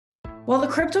While the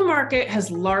crypto market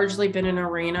has largely been an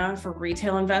arena for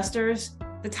retail investors,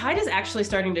 the tide is actually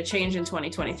starting to change in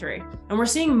 2023. And we're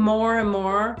seeing more and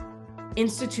more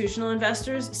institutional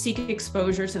investors seek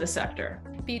exposure to the sector.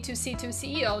 B2C2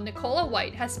 CEO Nicola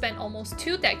White has spent almost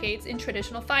 2 decades in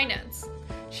traditional finance.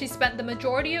 She spent the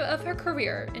majority of her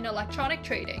career in electronic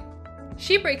trading.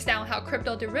 She breaks down how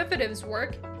crypto derivatives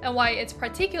work and why it's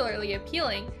particularly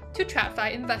appealing to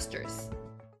TradFi investors.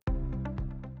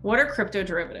 What are crypto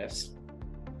derivatives?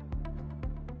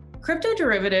 Crypto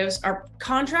derivatives are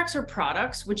contracts or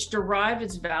products which derive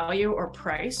its value or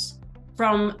price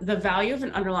from the value of an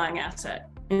underlying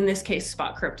asset, in this case,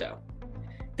 spot crypto.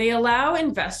 They allow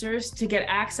investors to get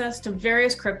access to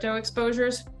various crypto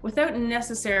exposures without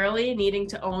necessarily needing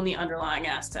to own the underlying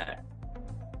asset.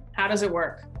 How does it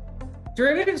work?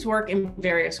 Derivatives work in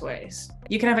various ways.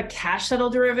 You can have a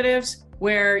cash-settled derivatives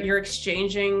where you're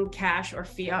exchanging cash or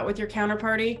fiat with your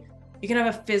counterparty. You can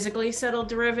have a physically settled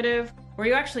derivative where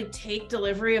you actually take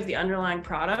delivery of the underlying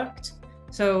product.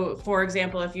 So for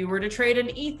example, if you were to trade an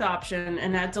ETH option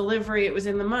and at delivery it was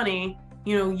in the money,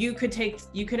 you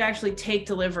could actually take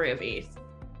delivery of ETH.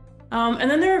 And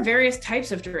then there are various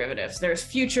types of derivatives. There's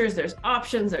futures, there's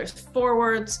options, there's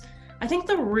forwards. I think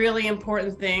the really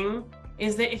important thing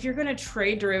is that if you're going to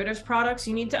trade derivatives products,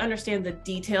 you need to understand the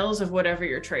details of whatever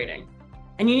you're trading.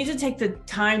 And you need to take the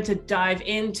time to dive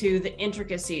into the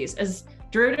intricacies, as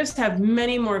derivatives have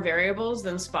many more variables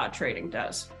than spot trading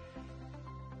does.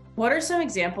 What are some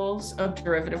examples of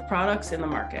derivative products in the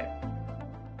market?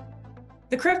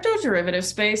 The crypto derivative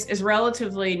space is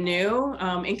relatively new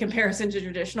in comparison to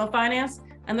traditional finance,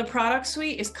 and the product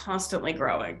suite is constantly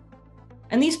growing.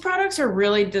 And these products are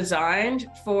really designed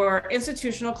for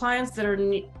institutional clients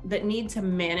that need to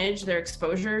manage their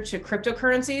exposure to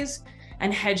cryptocurrencies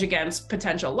and hedge against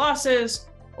potential losses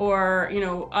or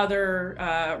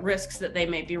other risks that they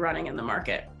may be running in the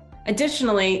market.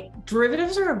 Additionally,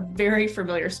 derivatives are a very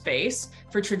familiar space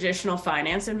for traditional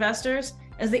finance investors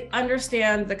as they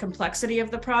understand the complexity of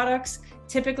the products.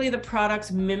 Typically, the products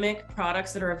mimic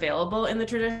products that are available in the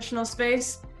traditional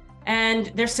space, and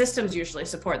their systems usually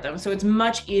support them, so it's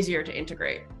much easier to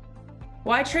integrate.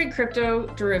 Why trade crypto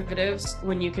derivatives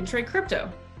when you can trade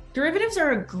crypto? Derivatives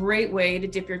are a great way to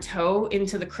dip your toe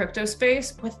into the crypto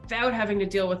space without having to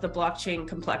deal with the blockchain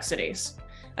complexities,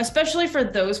 especially for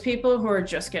those people who are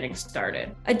just getting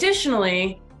started.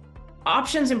 Additionally,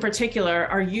 options in particular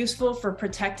are useful for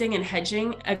protecting and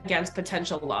hedging against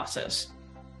potential losses.